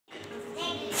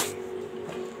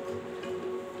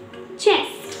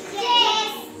Chest.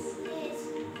 Chest.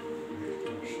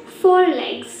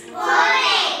 Forelegs.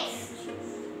 Forelegs.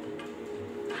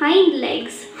 Hind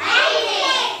legs. Hind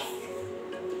legs.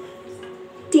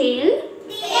 Tail.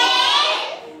 Tail.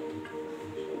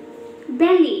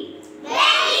 Belly.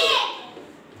 Belly.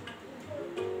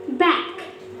 Back.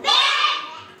 Back.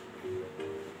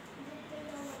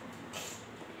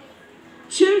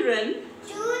 Children,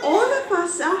 all of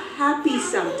us are happy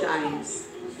sometimes,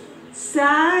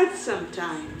 sad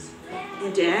sometimes,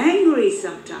 and angry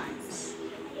sometimes.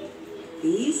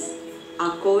 These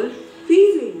are called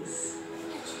feelings.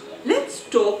 Let's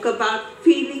talk about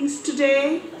feelings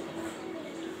today.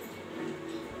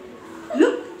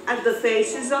 Look at the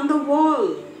faces on the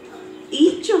wall.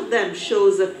 Each of them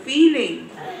shows a feeling.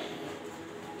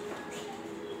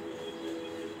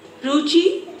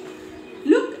 Ruchi,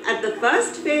 look at the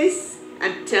first face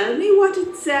and tell me what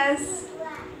it says.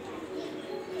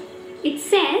 It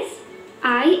says,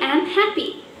 I am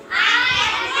happy. I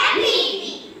am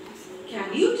happy.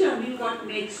 Can you tell me what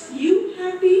makes you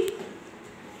happy?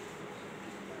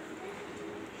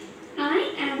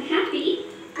 I am happy.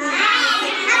 I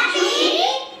am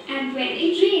happy. And when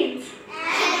it rains.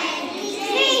 And it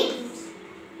dreams.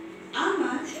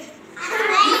 Amma,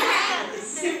 look at the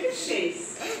second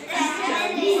face and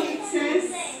tell me what it says.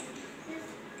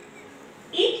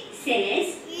 It says,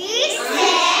 It I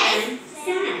says, am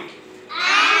sad.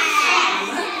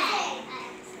 Amma,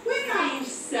 when are you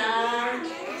sad?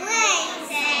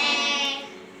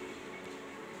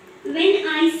 When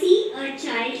I see a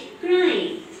child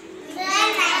crying.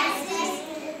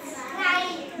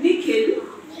 Nikhil,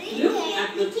 look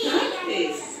at the third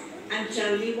face and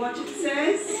tell me what it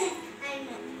says.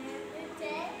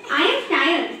 I am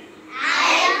tired.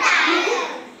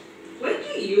 When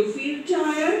do you feel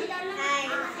tired?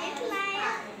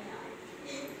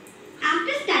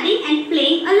 After studying and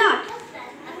playing a lot.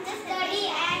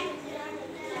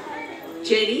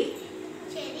 Jenny,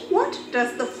 what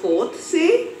does the fourth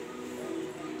say?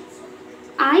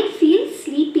 I feel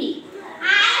sleepy.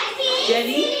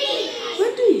 Jenny,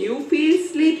 when do you feel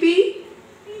sleepy?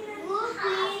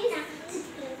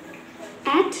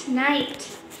 At night.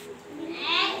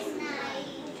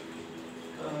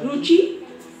 Ruchi,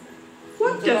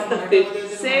 what does the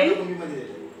fifth say?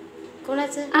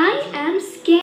 I am scared.